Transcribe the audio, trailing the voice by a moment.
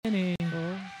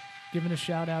giving a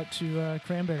shout out to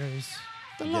Cranberries.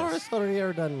 Dolores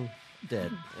O'Riordan done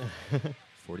dead.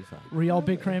 45. Were y'all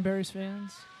big Cranberries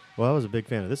fans? Well, I was a big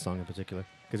fan of this song in particular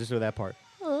because just of that part.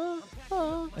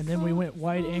 And then we went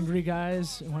white angry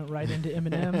guys and went right into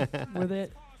Eminem with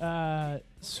it.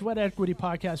 Sweat Equity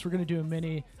Podcast, we're going to do a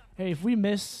mini. Hey, if we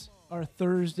miss our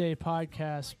Thursday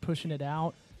podcast pushing it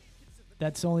out,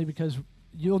 that's only because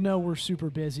you'll know we're super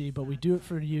busy, but we do it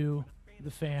for you, the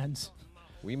fans.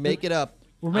 We make it up.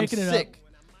 We're making I'm it sick.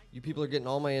 You people are getting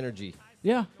all my energy.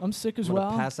 Yeah, I'm sick as I'm gonna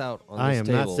well. pass out on I this am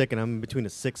table. not sick, and I'm in between a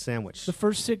sick sandwich. The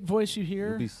first sick voice you hear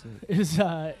You'll be sick. is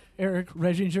Eric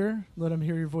Redinger. Let him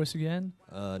hear your voice again.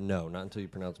 No, not until you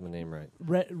pronounce my name right.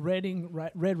 Red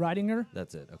Ridinger.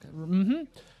 That's it. Okay. Mm-hmm.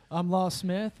 I'm Law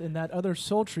Smith, and that other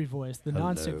sultry voice, the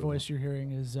non-sick voice you're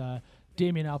hearing, is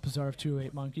Damien Alpazar of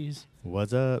 208 Monkeys.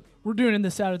 What's up? We're doing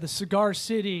this out of the Cigar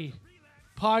City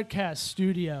podcast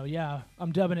studio. Yeah,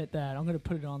 I'm dubbing it that. I'm going to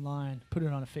put it online, put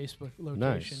it on a Facebook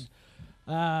location.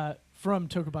 From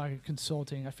Tokubaga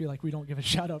Consulting. I feel like we don't give a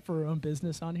shout out for our own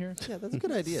business on here. Yeah, that's a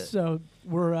good idea. So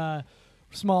we're a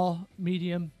small,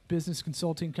 medium business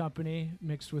consulting company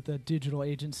mixed with a digital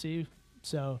agency.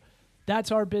 So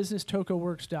that's our business,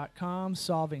 tocoworks.com.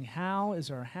 Solving How is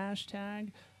our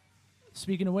hashtag.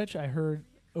 Speaking of which, I heard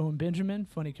Owen Benjamin,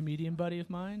 funny comedian buddy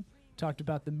of mine, talked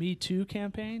about the Me Too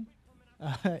campaign.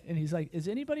 And he's like, is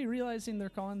anybody realizing they're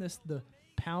calling this the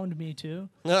Pound Me Too?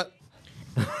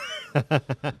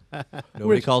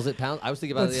 Nobody calls it pound. I was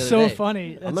thinking about it the That's other so day.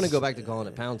 funny. I'm going to go back to calling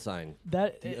it pound sign.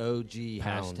 That The OG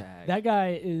Pound. hashtag. That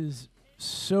guy is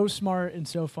so smart and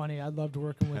so funny. I loved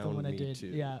working with him Pound when I me did. too.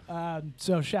 Yeah.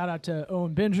 So shout out to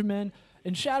Owen Benjamin,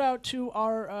 and shout out to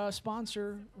our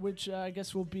sponsor, which I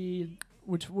guess will be.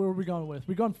 Where are we going with?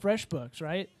 We're going FreshBooks,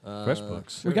 right?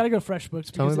 FreshBooks. We got to go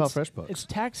FreshBooks. Tell me because about FreshBooks. It's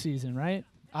tax season, right?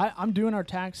 I'm doing our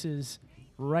taxes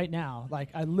right now. Like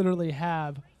I literally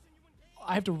have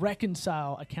to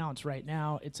reconcile accounts right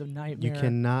now. It's a nightmare. You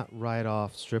cannot write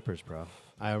off strippers, bro.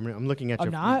 I'm looking at I'm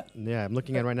your. not? Yeah, I'm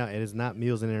looking at it right now. It is not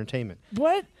meals and entertainment.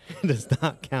 What? It does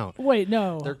not count. Wait,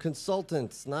 no. They're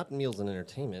consultants, not meals and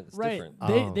entertainment. It's Right. different.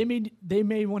 Oh. They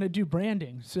may want to do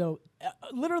branding. So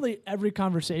literally every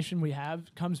conversation we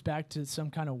have comes back to some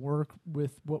kind of work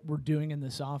with what we're doing in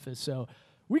this office. So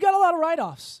we got a lot of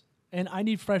write-offs, and I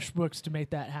need FreshBooks to make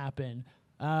that happen.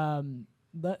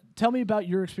 Tell me about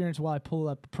your experience while I pull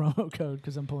up the promo code,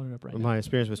 because I'm pulling it up right now. My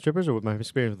experience with strippers or with my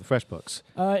experience with the FreshBooks?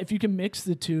 If you can mix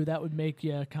the two, that would make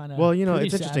you kind of Well, you know, pretty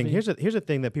it's interesting. savvy. Here's a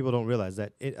thing that people don't realize,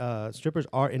 that strippers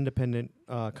are independent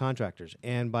contractors,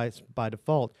 and by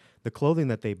default, the clothing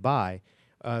that they buy,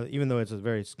 even though it's a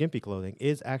very skimpy clothing,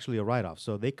 is actually a write-off.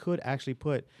 So they could actually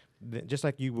put, just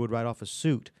like you would write off a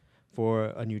suit for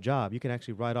a new job, you can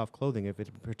actually write off clothing if it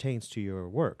pertains to your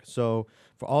work. So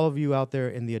for all of you out there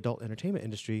in the adult entertainment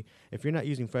industry, if you're not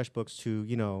using FreshBooks to,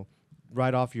 you know,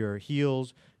 write off your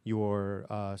heels, your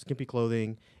skimpy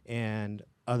clothing, and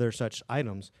other such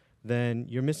items, then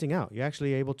you're missing out. You're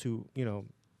actually able to, you know,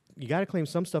 you got to claim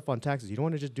some stuff on taxes. You don't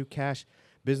want to just do cash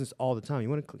business all the time. You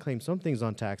want to claim some things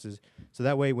on taxes, so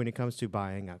that way when it comes to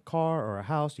buying a car or a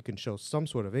house, you can show some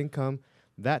sort of income.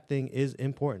 That thing is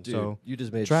important. Dude, so you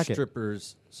just made track it.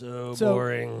 strippers so So-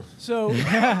 boring. So,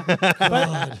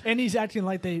 but, and he's acting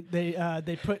like they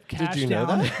put cash you know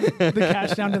down, the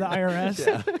cash down to the IRS.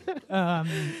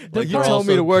 Well, you You're told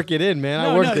me also- to work it in, man.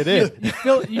 I worked it in.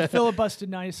 You filibustered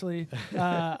nicely.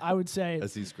 I would say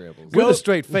As he scrambles. With a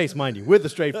straight face, mind you. With a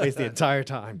straight face the entire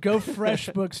time. go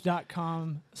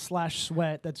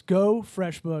freshbooks.com/sweat. That's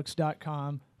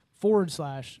gofreshbooks.com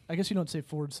 / I guess you don't say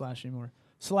 / anymore.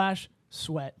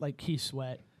 /sweat, like key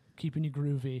sweat, keeping you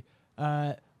groovy.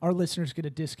 Our listeners get a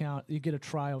discount. You get a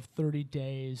trial of 30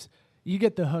 days. You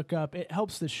get the hookup. It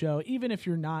helps the show. Even if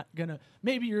you're not gonna,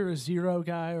 maybe you're a Xero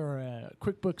guy or a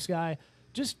QuickBooks guy,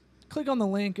 just click on the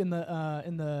link in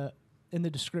the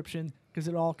description, because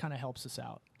it all kind of helps us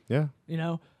out. Yeah. You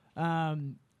know,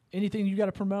 anything you got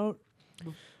to promote?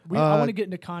 I want to get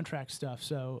into contract stuff.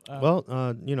 So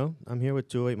Well, you know, I'm here with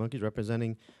 208 Monkeys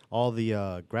representing all the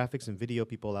graphics and video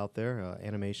people out there,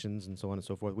 animations and so on and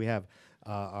so forth. We have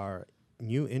our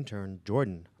new intern,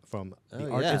 Jordan, from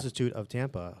the Art Institute of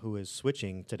Tampa, who is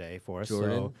switching today for us.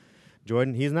 Jordan. So,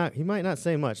 Jordan, he might not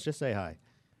say much. Just say hi.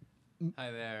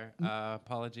 Hi there.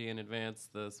 Apology in advance.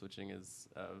 The switching is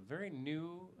a very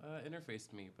new interface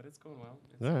to me, but it's going well.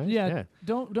 It's All right. yeah,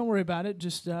 don't worry about it.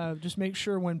 Just make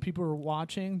sure when people are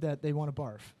watching that they want to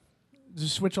barf.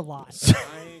 Just switch a lot.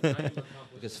 I am a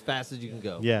Look as fast as you can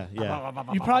go. Yeah, yeah.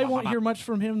 You probably won't hear much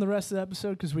from him the rest of the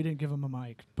episode because we didn't give him a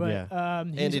mic. But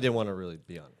And he didn't want to really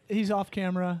be on it. he's off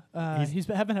camera. He's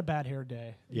having a bad hair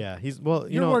day. Yeah, he's well.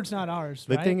 You Your know, word's not ours.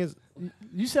 the right? thing is,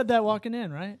 you said that walking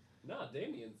in, right? No,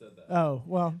 Damien said that. Oh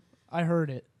well, I heard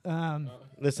it.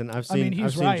 listen, I've I mean, seen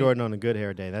he's I've right. seen Jordan on a good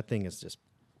hair day. That thing is just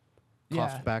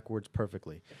coughed Yeah. backwards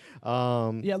perfectly.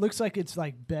 Yeah, it looks like it's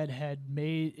like bedhead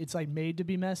made. It's like made to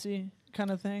be messy kind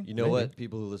of thing. You know what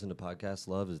people who listen to podcasts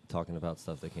love is talking about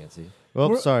stuff they can't see. Well,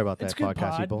 We're- sorry about It's that, good podcast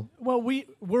pod. people. Well,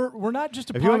 we're not just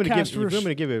a If you want me to podcast. give, if you want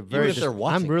me to give you a very, if they're I'm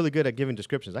watching. really good at giving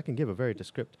descriptions. I can give a very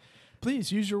descriptive. Please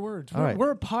use your words. All We're, right.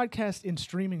 we're a podcast and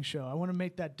streaming show. I want to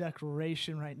make that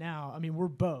declaration right now. I mean, we're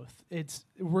both.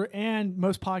 And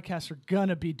most podcasts are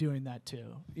gonna be doing that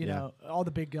too. You Yeah. know, all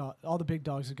the big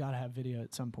dogs have got to have video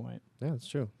at some point. Yeah, it's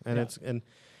true. And Yeah. it's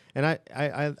and I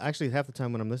actually half the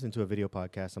time when I'm listening to a video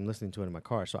podcast, I'm listening to it in my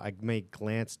car. So I may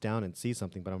glance down and see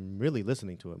something, but I'm really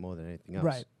listening to it more than anything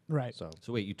else. Right. So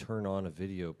So wait, you turn on a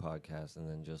video podcast and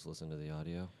then just listen to the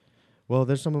audio? well,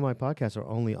 there's some of my podcasts are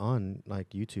only on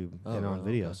like YouTube Oh, and on right,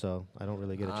 video, okay. so I don't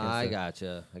really get a chance. I to,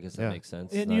 gotcha. I guess that Yeah. makes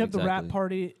sense. And Not you have the Rap exactly-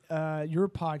 Party, your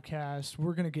podcast.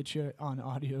 We're gonna get you on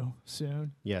audio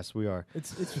soon. Yes, we are.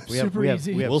 It's We have- super we have-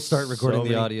 easy. we have We'll start recording so the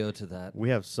many- audio to that. We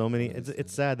have so many.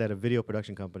 It's sad that a video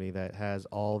production company that has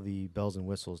all the bells and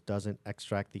whistles doesn't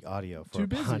extract the audio for Too a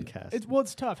busy. podcast.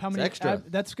 It's tough. How It's many? extra.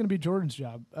 That's going to be Jordan's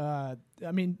job. I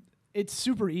mean, it's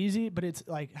super easy, but it's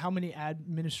like how many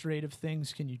administrative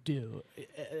things can you do?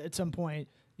 At some point,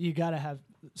 you got to have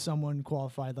someone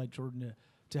qualified like Jordan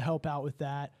to help out with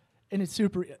that. And it's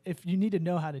super. If you need to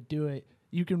know how to do it,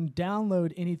 you can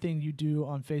download anything you do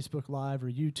on Facebook Live or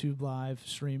YouTube Live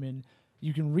streaming.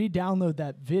 You can re-download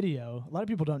that video. A lot of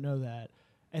people don't know that.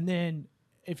 And then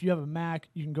if you have a Mac,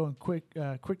 you can go in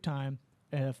QuickTime,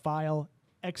 file,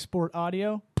 export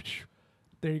audio.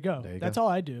 There you go. There you That's go. all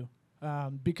I do.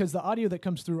 Because the audio that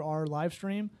comes through our live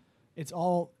stream, it's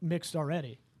all mixed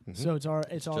already. So it's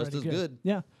already as good. good.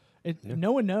 Yeah.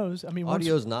 No one knows. I mean, once-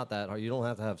 Audio's not that hard. You don't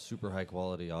have to have super high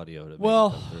quality audio to make it well,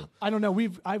 come through. I don't know.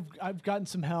 I've gotten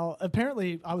some hell.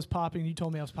 Apparently, I was popping. You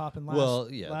told me I was popping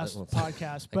last last that-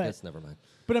 podcast, I but guess never mind.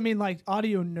 but I mean, like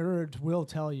audio nerds will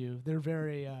tell you they're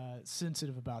very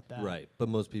sensitive about that. Right, but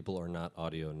most people are not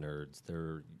audio nerds.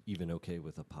 They're even okay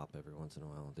with a pop every once in a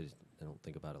while. They don't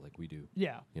think about it like we do.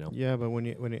 Yeah. You know. Yeah, but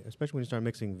especially when you start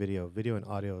mixing video and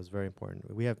audio is very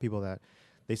important. We have people that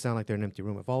they sound like they're in an empty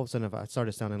room. If all of a sudden if I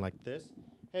started sounding like this,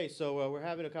 hey, so we're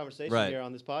having a conversation Right. here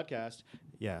on this podcast.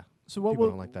 Yeah. So what people we'll,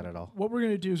 don't like that at all. What we're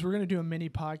going to do is we're going to do a mini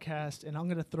podcast, and I'm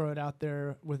going to throw it out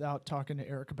there without talking to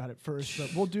Eric about it first.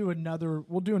 But we'll do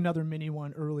another mini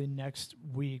one early next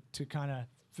week to kind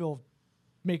of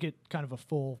make it kind of a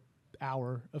full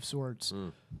hour of sorts,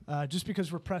 just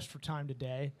because we're pressed for time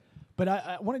today. But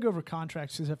I want to go over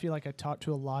contracts because I feel like I talked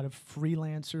to a lot of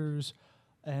freelancers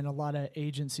and a lot of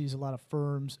agencies, a lot of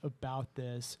firms about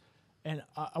this. And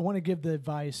I want to give the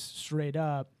advice straight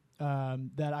up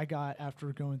that I got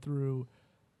after going through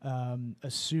a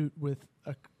suit with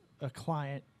a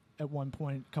client at one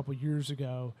point a couple years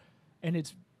ago. And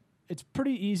it's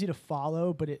pretty easy to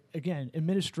follow, but again,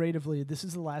 administratively, this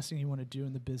is the last thing you want to do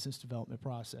in the business development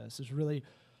process is really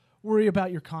worry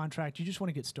about your contract. You just want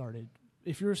to get started.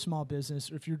 If you're a small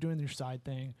business or if you're doing your side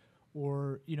thing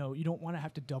or, you don't want to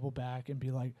have to double back and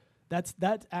be like, that's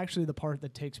actually the part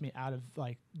that takes me out of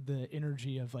like the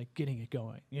energy of like getting it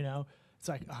going. It's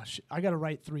like, oh, I got to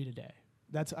write 3 today.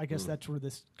 I guess that's where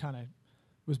this kind of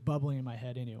was bubbling in my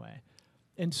head anyway.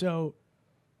 And so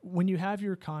when you have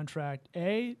your contract,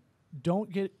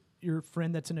 don't get your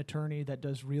friend that's an attorney that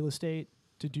does real estate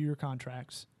to do your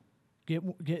contracts. Get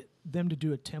them to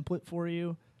do a template for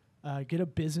you. Get a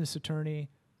business attorney.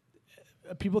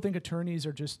 People think attorneys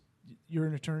are just, you're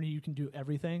an attorney, you can do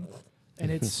everything. And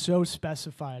it's so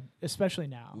specified, especially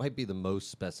now. Might be the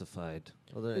most specified.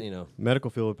 Well,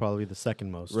 Medical field would probably be the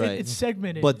second most. Right. It's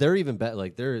segmented. But they're even better.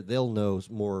 Like they'll know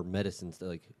more medicines.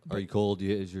 Like, are you cold?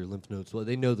 Is your lymph nodes? Well,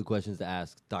 they know the questions to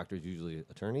ask. Doctors usually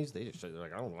attorneys. They're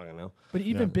like, I don't fucking know. But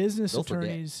even business They'll forget.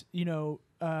 attorneys,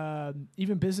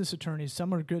 even business attorneys,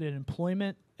 some are good at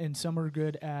employment and some are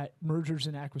good at mergers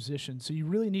and acquisitions. So you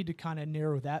really need to kind of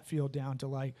narrow that field down to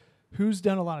like who's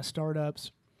done a lot of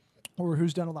startups or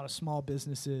who's done a lot of small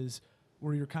businesses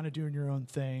where you're kind of doing your own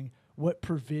thing. What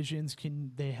provisions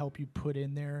can they help you put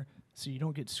in there so you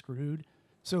don't get screwed?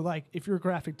 So like if you're a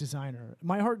graphic designer,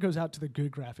 my heart goes out to the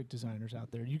good graphic designers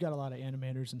out there. You got a lot of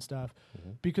animators and stuff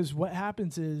because what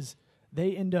happens is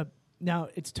they end up, now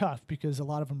it's tough because a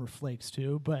lot of them are flakes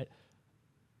too, but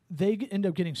they end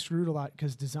up getting screwed a lot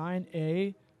because design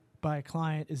A by a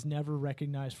client is never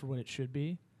recognized for what it should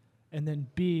be. And then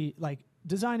B, like,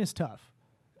 design is tough.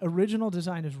 Original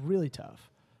design is really tough.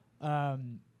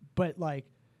 But like,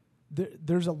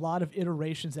 there's a lot of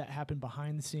iterations that happen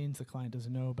behind the scenes the client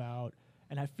doesn't know about.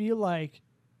 And I feel like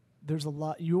there's a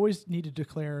lot, you always need to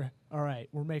declare, all right,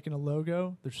 we're making a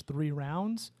logo. There's 3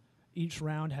 rounds. Each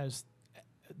round has,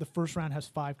 the first round has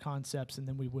 5 concepts, and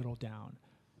then we whittle down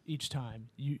each time.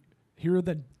 Here are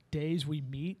the days we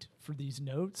meet for these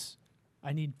notes.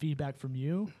 I need feedback from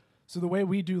you. So the way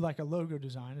we do like a logo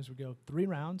design is we go 3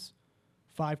 rounds,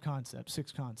 5 concepts,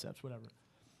 6 concepts, whatever.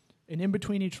 And in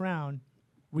between each round,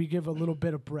 we give a little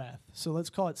bit of breath. So let's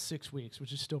call it 6 weeks,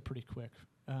 which is still pretty quick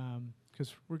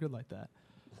because we're good like that.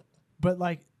 But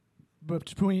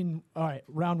between, all right,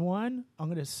 round 1, I'm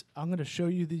gonna show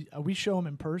you we show them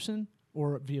in person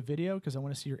or via video because I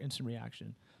want to see your instant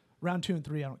reaction. Round 2 and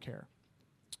 3, I don't care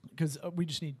because we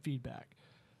just need feedback.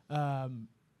 And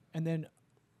then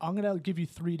I'm gonna give you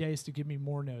 3 days to give me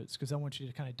more notes because I want you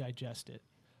to kind of digest it.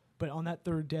 But on that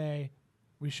 3rd day,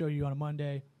 we show you on a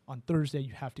Monday. On Thursday,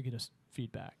 you have to get us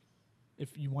feedback.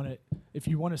 If you want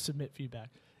to submit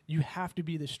feedback, you have to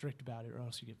be this strict about it, or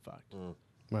else you get fucked.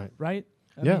 Right. Right?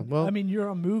 I mean, you're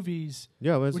on movies,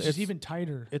 which is even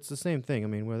tighter. It's the same thing. I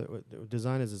mean, whether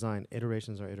design is design,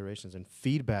 iterations are iterations, and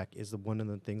feedback is one of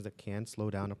the things that can slow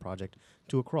down a project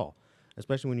to a crawl,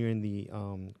 especially when you're in the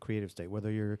creative state.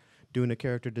 Whether you're doing a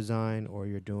character design, or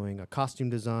you're doing a costume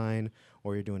design,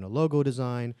 or you're doing a logo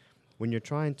design, when you're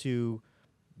trying to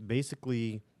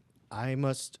basically, I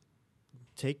must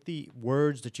take the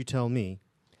words that you tell me,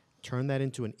 turn that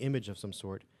into an image of some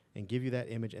sort, and give you that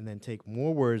image, and then take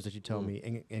more words that you tell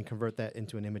me and convert that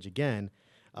into an image again.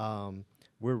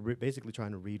 We're basically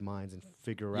trying to read minds and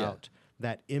figure out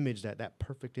that image, that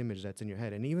perfect image that's in your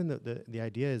head. And even the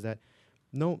idea is that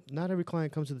not every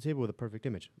client comes to the table with a perfect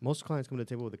image. Most clients come to the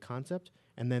table with a concept,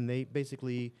 and then they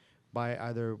basically, by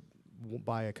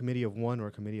a committee of one or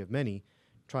a committee of many,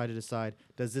 try to decide,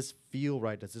 does this feel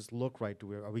right? Does this look right?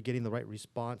 Are we getting the right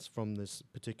response from this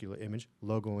particular image,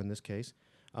 logo in this case?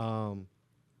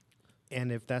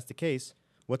 And if that's the case,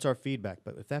 what's our feedback?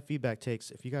 But if that feedback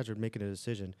if you guys are making a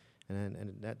decision,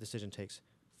 and that decision takes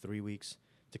 3 weeks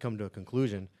to come to a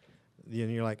conclusion, then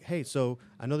you're like, hey, so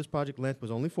I know this project length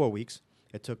was only 4 weeks.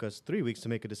 It took us 3 weeks to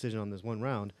make a decision on this one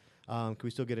round. Can we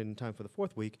still get it in time for the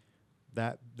 4th week?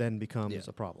 That then becomes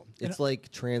a problem. It's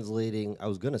like translating, I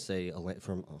was going to say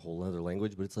from a whole other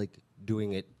language, but it's like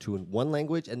doing it to one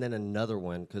language and then another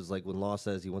one, because like when Law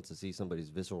says he wants to see somebody's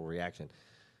visceral reaction,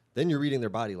 then you're reading their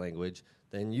body language,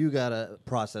 then you got to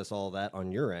process all that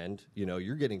on your end. You know,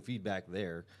 you're getting feedback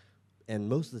there. And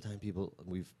most of the time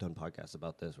we've done podcasts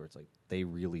about this where it's like they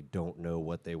really don't know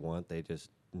what they want. They just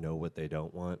know what they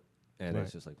don't want. And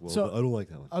it's just like, well, so I don't like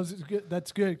that one.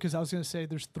 That's good because I was going to say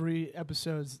there's 3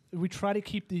 episodes. We try to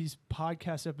keep these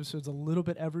podcast episodes a little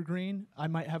bit evergreen. I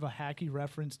might have a hacky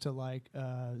reference to like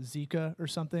Zika or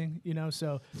something,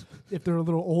 so if they're a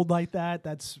little old like that,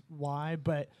 that's why.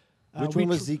 But which one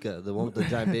was Zika? The one with the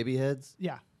giant baby heads?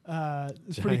 Yeah.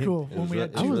 It's pretty cool. When we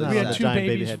had two Giant babies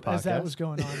Baby Head as that podcast. was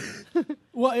going on.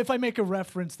 Well, if I make a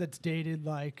reference that's dated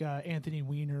like Anthony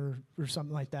Weiner or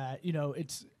something like that,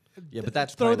 it's... Yeah, but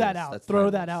that's throw timeless. that out. That's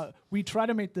Throw timeless. that out. We try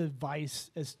to make the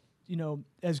Vice as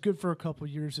good for a couple of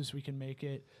years as we can make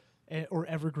it, or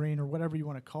evergreen or whatever you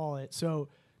want to call it. So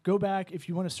go back if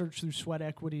you want to search through Sweat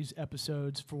Equities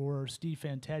episodes for Steve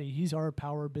Fantetti. He's our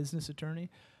power business attorney.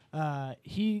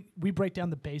 We break down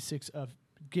the basics of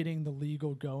getting the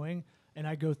legal going, and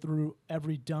I go through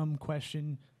every dumb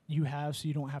question you have so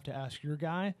you don't have to ask your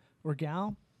guy or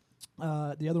gal.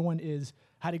 The other one is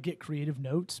how to get creative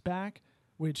notes back,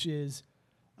 which is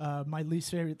my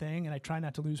least favorite thing, and I try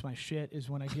not to lose my shit, is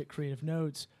when I get creative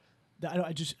notes.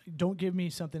 I just don't give me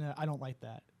something that I don't like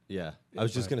that. Yeah. I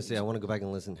was just going to say, I want to go back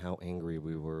and listen how angry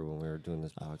we were when we were doing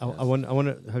this podcast. I want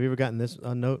to. Have you ever gotten this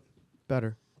note?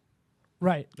 Better.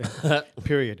 Right.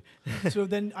 Period. So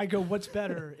then I go, what's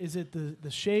better? Is it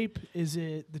the shape? Is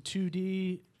it the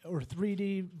 2D or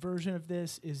 3D version of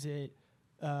this? Is it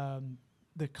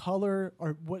the color?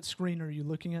 Or what screen are you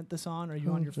looking at this on? Are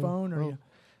you on your phone? Or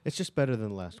It's just better than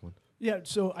the last one. Yeah,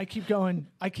 so I keep going.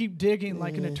 I keep digging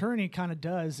like an attorney kind of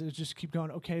does. It's just keep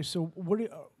going. Okay, so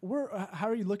how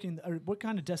are you looking? Or what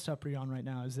kind of desktop are you on right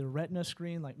now? Is it a Retina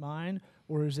screen like mine,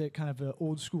 or is it kind of an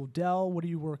old school Dell? What are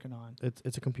you working on?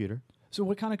 It's a computer. So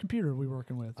what kind of computer are we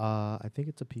working with? I think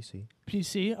it's a PC.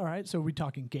 PC, all right. So are we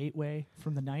talking Gateway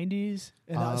from the 90s?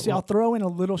 And I'll throw in a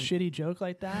little shitty joke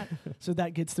like that, so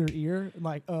that gets their ear.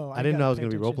 Like, oh, I didn't know I was going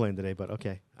to be role playing today, but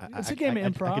okay. It's a game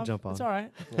of improv. I could jump on. It's all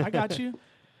right. I got you.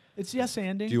 It's yes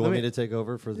anding. Do you want Let me me- to take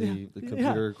over for the Yeah.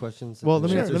 computer questions? Well, and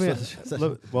let me answers let me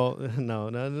session? well no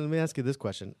let me ask you this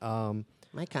question.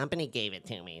 My company gave it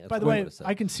to me. By the That's what way, it said.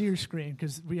 I can see your screen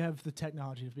because we have the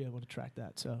technology to be able to track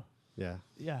that. So Yeah.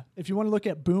 yeah, if you want to look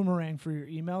at Boomerang for your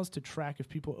emails to track if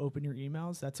people open your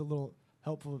emails, that's a little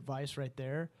helpful advice right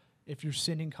there. If you're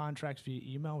sending contracts via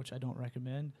email, which I don't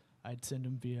recommend, I'd send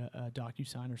them via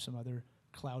DocuSign or some other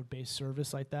cloud-based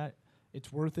service like that.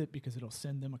 It's worth it because it'll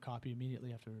send them a copy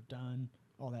immediately after they're done,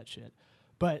 all that shit.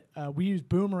 But we use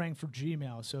Boomerang for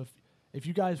Gmail. So if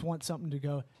you guys want something to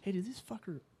go, hey, did this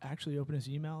fucker actually open his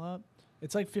email up?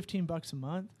 It's like $15 a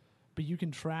month, but you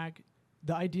can track.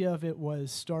 The idea of it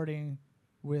was starting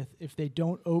with if they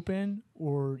don't open,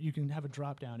 or you can have a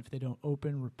drop down. If they don't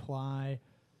open, reply,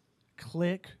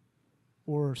 click,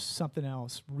 or something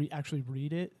else, actually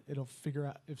read it. It'll figure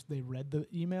out if they read the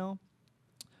email.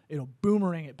 It'll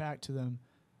boomerang it back to them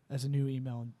as a new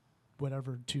email in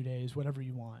whatever 2 days, whatever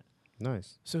you want.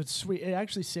 Nice. So it's sweet. It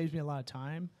actually saves me a lot of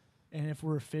time. And if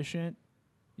we're efficient,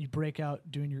 you break out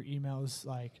doing your emails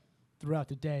like throughout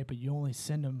the day, but you only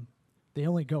send them. They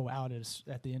only go out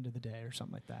at the end of the day or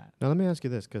something like that. Now let me ask you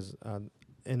this, because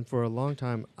and for a long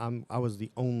time I was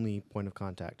the only point of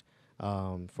contact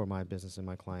for my business and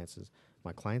my clients.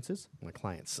 My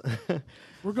clients.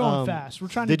 We're going Um, fast. We're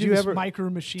trying to did do you this ever- micro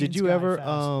machines. Did you guy ever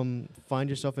fast. find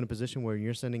yourself in a position where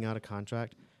you're sending out a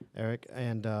contract, Eric,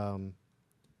 and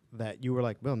that you were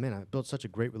like, well, man, I built such a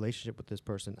great relationship with this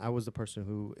person. I was the person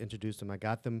who introduced them. I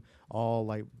got them all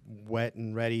like wet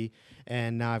and ready,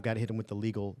 and now I've got to hit them with the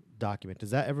legal document. Does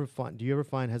that ever do you ever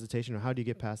find hesitation, or how do you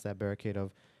get past that barricade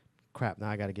of, crap, now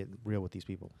I got to get real with these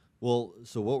people? Well,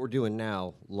 so what we're doing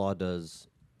now, law does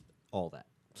all that.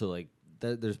 So like,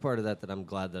 there's part of that I'm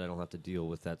glad that I don't have to deal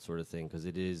with that sort of thing, because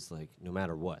it is like no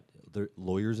matter what, there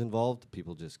lawyers involved,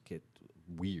 people just get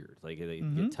weird. Like they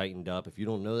get tightened up. If you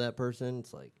don't know that person,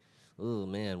 it's like, oh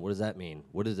man, what does that mean?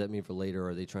 What does that mean for later?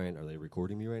 Are they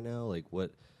recording me right now? Like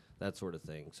what, that sort of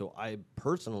thing. So I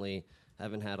personally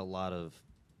haven't had a lot of,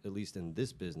 at least in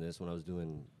this business, when I was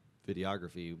doing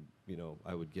videography,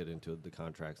 I would get into the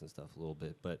contracts and stuff a little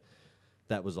bit, but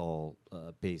that was all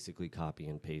basically copy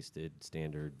and pasted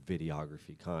standard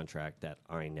videography contract that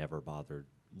I never bothered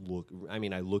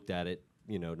I looked at it,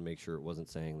 to make sure it wasn't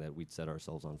saying that we'd set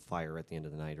ourselves on fire at the end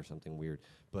of the night or something weird.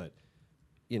 But,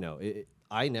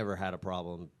 I never had a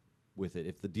problem with it.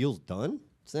 If the deal's done,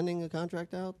 sending a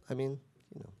contract out,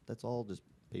 that's all just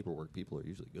paperwork. People are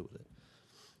usually good with it.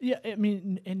 Yeah,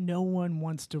 and no one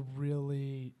wants to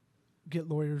really get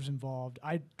lawyers involved.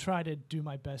 I try to do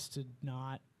my best to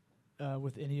not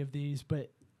with any of these,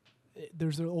 but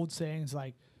there's the old sayings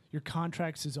like your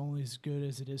contracts is only as good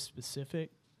as it is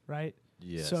specific, right?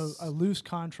 Yes. So a loose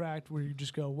contract where you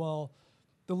just go, well,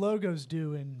 the logo's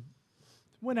due in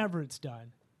whenever it's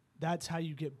done. That's how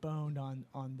you get boned on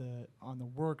the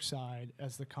work side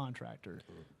as the contractor.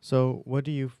 So what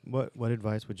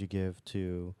advice would you give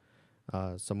to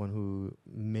someone who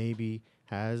maybe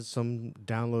has some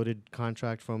downloaded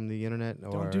contract from the internet?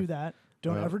 Or Don't do that.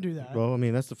 Don't Well, ever do that. Well,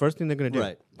 that's the first thing they're going to do.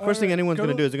 Right. First thing Alright, anyone's go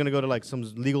going to to- do is they're going to go to like some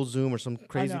legal Zoom or some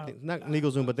crazy know. thing. Not legal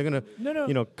Zoom, but they're going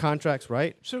to, No. contracts,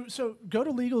 right? So go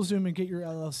to LegalZoom and get your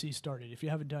LLC started if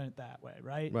you haven't done it that way,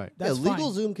 right? Right. That's yeah, legal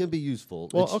fine. Zoom can be useful.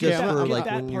 Well, it's okay, just I'm- for I'm- like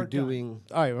that when you're part done. doing.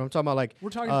 All right, I'm talking about like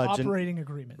We're talking gen- operating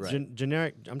agreements. Right.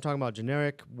 generic. I'm talking about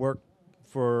generic work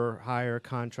for hire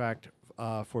contract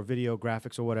for video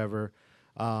graphics or whatever.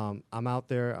 I'm out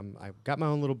there. I've got my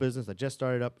own little business. I just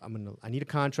started up. I need a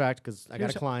contract because I got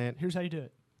Here's a client. Here's how you do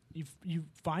it. You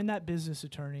find that business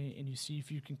attorney and you see if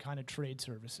you can kind of trade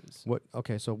services. What?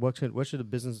 Okay, so what should a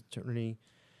business attorney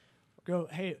Go,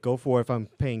 hey, go for if I'm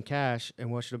paying cash,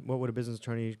 and what would a business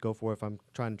attorney go for if I'm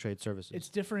trying to trade services? it's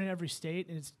different in every state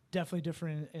and it's definitely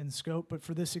different in scope. But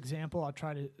for this example, I'll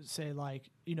try to say like,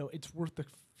 it's worth a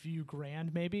few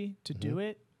grand maybe to do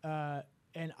it.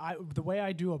 And the way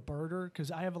I do a birder,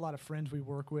 because I have a lot of friends we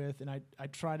work with, and I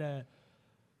try to,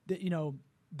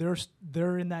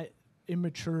 they're in that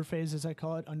immature phase, as I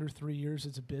call it, under 3 years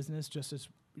as a business, just as,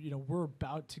 we're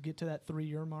about to get to that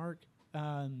 3-year mark.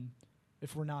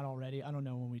 If we're not already, I don't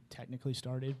know when we technically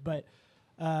started, but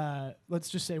let's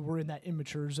just say we're in that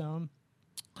immature zone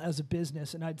as a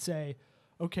business. And I'd say,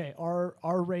 okay, our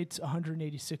rate's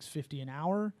 $186.50 an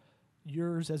hour.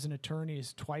 Yours as an attorney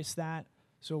is twice that.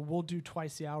 So we'll do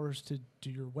twice the hours to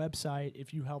do your website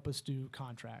if you help us do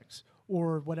contracts,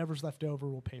 or whatever's left over,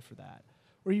 we'll pay for that,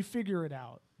 or you figure it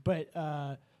out. But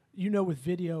with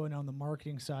video and on the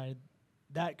marketing side,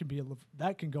 that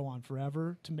can go on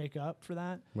forever to make up for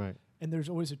that. Right. And there's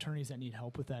always attorneys that need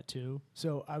help with that too.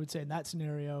 So I would say in that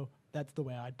scenario, that's the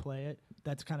way I'd play it.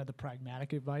 That's kind of the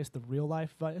pragmatic advice, the real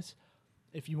life advice.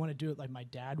 If you want to do it like my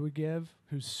dad would give,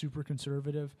 who's super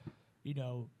conservative,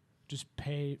 just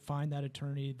find that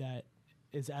attorney that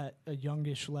is at a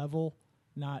youngish level.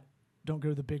 Don't go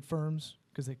to the big firms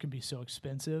because they can be so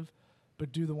expensive,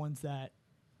 but do the ones that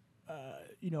are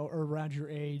around your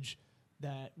age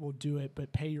that will do it.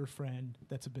 But pay your friend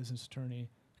that's a business attorney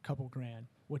a couple grand.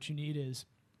 What you need is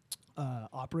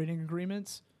operating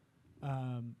agreements.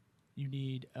 You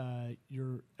need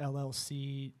your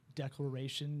LLC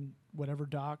declaration, whatever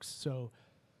docs. So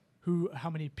how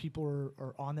many people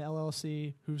are on the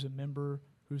LLC, who's a member,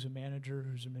 who's a manager,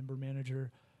 who's a member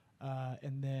manager.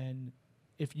 And then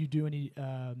if you do any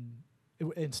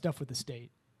and stuff with the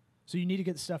state. So you need to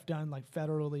get stuff done like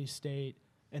federally, state,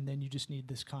 and then you just need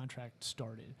this contract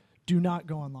started. Do not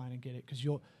go online and get it because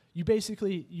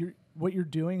what you're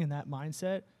doing in that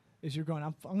mindset is you're going,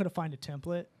 I'm going to find a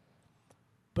template.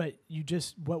 But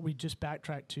what we just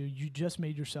backtracked to, you just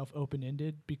made yourself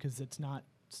open-ended because it's not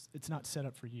set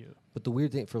up for you. But the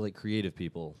weird thing for like creative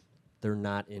people, they're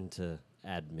not into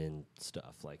admin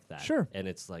stuff like that. Sure. And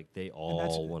it's like they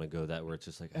all want to go that where it's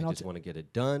just like, I just want to get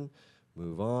it done,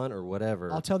 move on or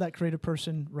whatever. I'll tell that creative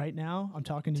person right now, I'm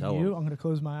talking to Tell you. 'em. I'm going to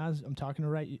close my eyes. I'm talking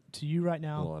to you right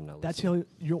now. Well, I'm not That's listening. how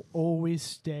you'll always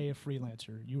stay a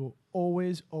freelancer. You will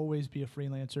always, always be a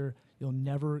freelancer. You'll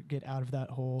never get out of that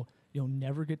hole. You'll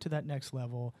never get to that next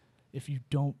level if you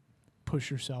don't push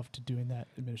yourself to doing that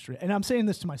administrative. And I'm saying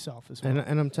this to myself as well.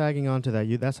 And I'm tagging on to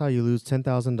that. That's how you lose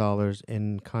 $10,000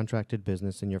 in contracted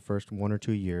business in your first 1 or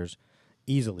 2 years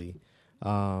easily.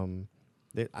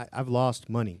 I've lost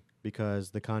money because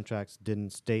the contracts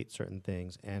didn't state certain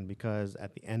things, and because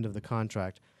at the end of the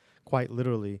contract, quite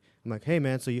literally, I'm like, hey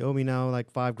man, so you owe me now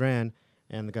like $5,000.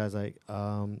 And the guy's like,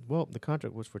 well, the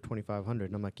contract was for $2,500.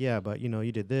 And I'm like, yeah, but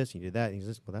you did this, you did that. And he's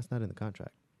just, well, that's not in the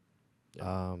contract.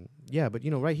 Yeah. But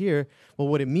right here, well,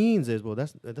 what it means is, well,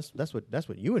 that's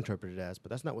what you interpret it as, but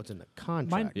that's not what's in the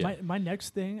contract. My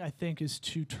next thing I think is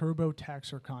to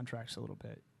TurboTax our contracts a little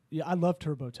bit. Yeah, I love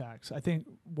TurboTax. I think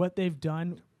what they've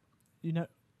done,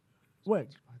 what?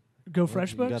 Go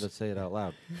FreshBooks? You got to say it out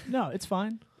loud. No, it's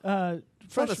fine.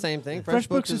 It's not the same thing.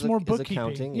 FreshBooks is more bookkeeping.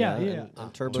 Accounting. Yeah.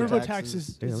 And TurboTax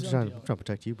is I'm its just own trying deal. to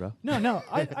protect you, bro. No,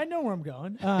 I know where I'm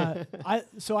going.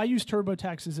 So I use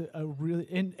TurboTax as a really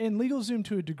in LegalZoom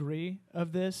to a degree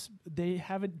of this. They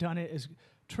haven't done it as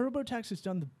TurboTax has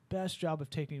done the best job of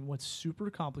taking what's super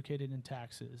complicated in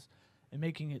taxes and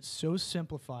making it so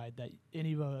simplified that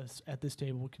any of us at this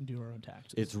table can do our own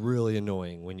taxes. It's really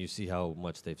annoying when you see how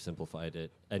much they've simplified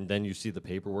it, and then you see the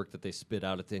paperwork that they spit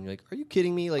out at the end. You're like, "Are you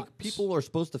kidding me? Like, people are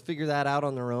supposed to figure that out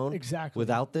on their own, Exactly.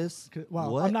 without this."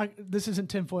 Well, what? I'm not. This isn't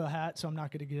tinfoil hat, so I'm not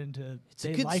going to get into. It's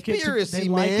a they conspiracy,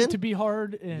 like man. it to be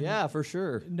hard, and Yeah, for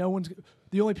sure. no one's.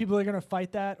 The only people that are going to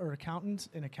fight that are accountants,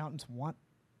 and accountants want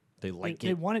They like they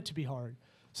it. want it to be hard.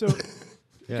 So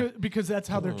Yeah. because that's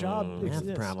how their job Math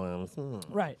exists. problems.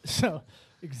 Right. So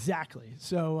exactly.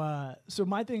 So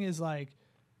my thing is like,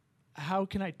 how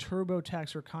can I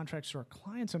TurboTax our contracts so our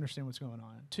clients understand what's going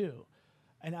on too?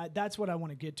 And that's what I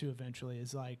want to get to eventually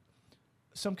is like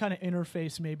some kind of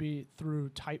interface maybe through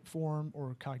Typeform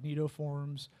or Cognito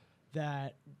forms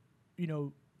that,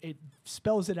 it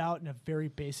spells it out in a very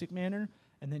basic manner.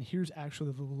 And then here's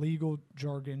actually the legal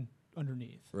jargon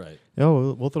underneath. Right.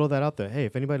 We'll throw that out there. Hey,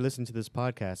 if anybody listening to this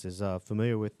podcast is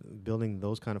familiar with building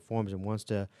those kind of forms and wants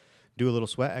to do a little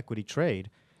sweat equity trade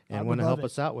I and would want to love help it.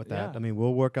 us out with that, Yeah. I mean,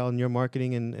 we'll work on your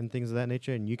marketing and things of that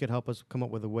nature, and you can help us come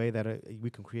up with a way that we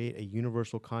can create a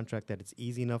universal contract that it's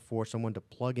easy enough for someone to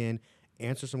plug in,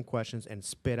 answer some questions, and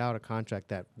spit out a contract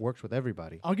that works with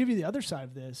everybody. I'll give you the other side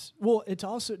of this. Well,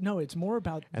 it's more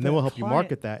about And the then we'll help you client.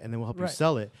 market that, and then we'll help you Right.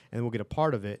 sell it, and then we'll get a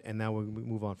part of it, and now we'll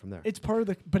move on from there. It's part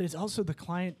of but it's also the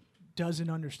client doesn't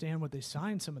understand what they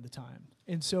sign some of the time.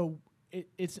 And so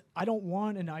I don't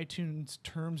want an iTunes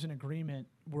terms and agreement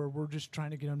where we're just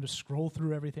trying to get them to scroll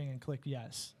through everything and click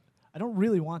yes. I don't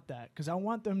really want that because I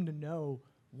want them to know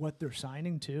what they're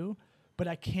signing to, but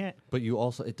I can't But you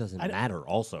also, it doesn't matter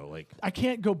also. Like, I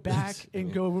can't go back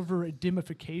and go over a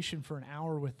indemnification for an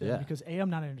hour with them Yeah. because I'm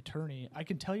not an attorney. I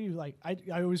can tell you, like, I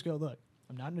always go, look,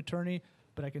 I'm not an attorney,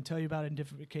 but I can tell you about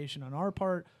indemnification on our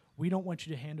part. We don't want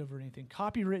you to hand over anything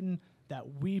copywritten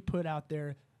that we put out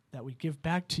there that we give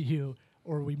back to you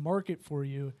or we market for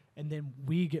you, and then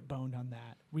we get boned on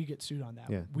that. We get sued on that.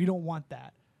 Yeah. We don't want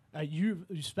that. You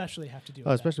especially have to deal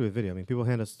with Especially with video. I mean, people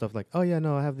hand us stuff like, "Oh yeah,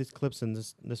 no, I have these clips and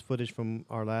this footage from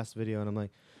our last video," and I'm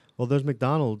like, "Well, there's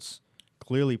McDonald's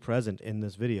clearly present in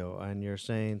this video, and you're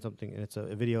saying something, and it's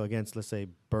a video against, let's say,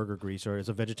 burger grease, or it's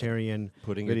a vegetarian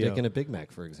Putting video. your dick in a Big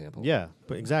Mac, for example. Yeah,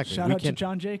 but exactly. Shout we out to can't.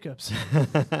 John Jacobs,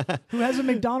 who has a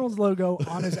McDonald's logo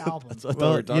on his album. That's what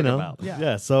Well, we're talking about.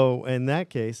 Yeah. So in that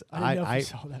case, I didn't know if you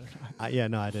saw that or not. yeah,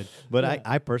 no, I did, but Yeah.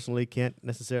 I personally can't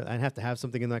necessarily. I have to have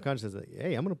something in my conscience that,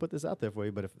 hey, I'm going to put this out there for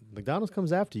you. But if McDonald's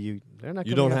comes after you, they're not.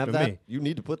 You coming don't after have that? me. You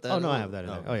need to put that Oh no, in I have that in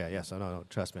there. Oh yeah, yes. Oh no,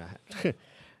 trust me.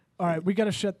 All right, we got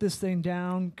to shut this thing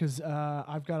down because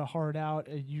I've got a hard out.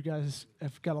 You guys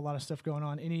have got a lot of stuff going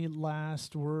on. Any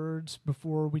last words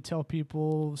before we tell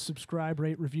people subscribe,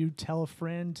 rate, review, tell a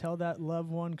friend, tell that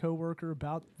loved one, coworker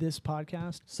about this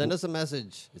podcast? Send us a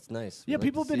message. It's nice. Yeah, We like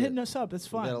people to have been see hitting it. us up.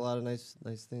 It's We fun. got a lot of nice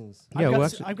things. Yeah, I've, well, got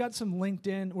actually- I've got some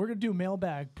LinkedIn. We're gonna do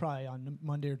mailbag probably on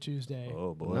Monday or Tuesday.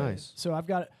 Oh boy. Nice. So I've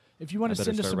got. If you want I to better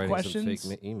send us start some writing questions,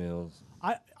 Some fake emails.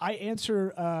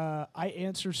 I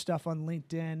answer stuff on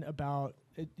LinkedIn about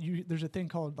it, there's a thing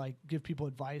called like give people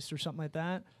advice or something like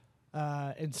that,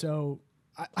 and so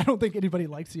I don't think anybody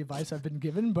likes the advice I've been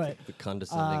given, but The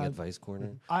condescending advice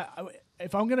corner.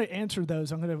 if I'm gonna answer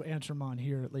those, I'm gonna answer them on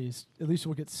here at least. At least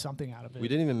we'll get something out of it. We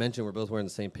didn't even mention we're both wearing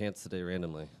the same pants today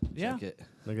randomly. Yeah. Check it.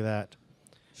 Look at that.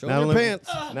 Show Not me your only- pants.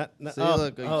 Not, See,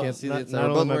 look, you can't see the not, inside. not We're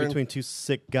only both am I wearing- between two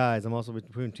sick guys, I'm also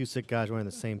between two sick guys wearing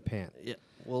the same pant. Yeah.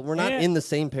 Well, we're not And- in the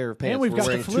same pair of pants. we've We're got the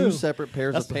wearing flu. two separate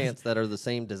pairs That's of pants that are the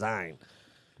same design.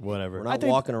 Whatever. We're I not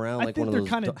think- walking around I like think one of they're those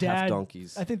kind of half dad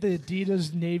donkeys. I think the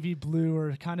Adidas navy blue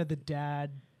are kind of the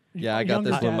dad. Yeah, I got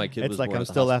this youngest when my dad. kid It's was like born I'm at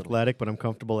the still hospital. athletic, but I'm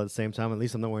comfortable at the same time. At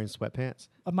least I'm not wearing sweatpants.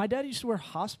 My dad used to wear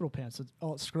hospital pants.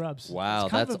 All scrubs. Wow,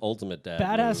 It's kind that's of a ultimate dad.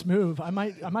 badass move. I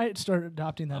might start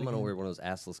adopting that. I'm gonna again. wear one of those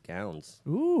assless gowns.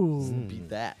 Ooh. Beat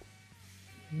that.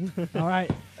 All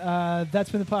right. That's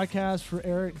been the podcast for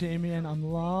Eric, Damien, I'm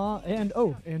Law, and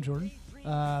Jordan.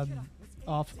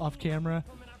 Off camera.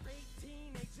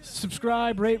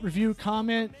 Subscribe, rate, review,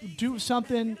 comment, do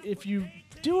something. If you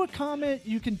do a comment,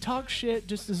 you can talk shit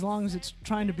just as long as it's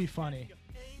trying to be funny.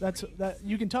 That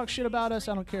you can talk shit about us,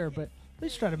 I don't care, but at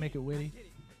least try to make it witty.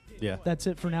 Yeah. That's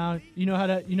it for now. You know how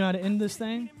to end this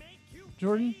thing,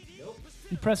 Jordan?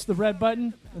 You press the red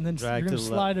button and then Drag you're to gonna the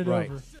slide left, it right. over.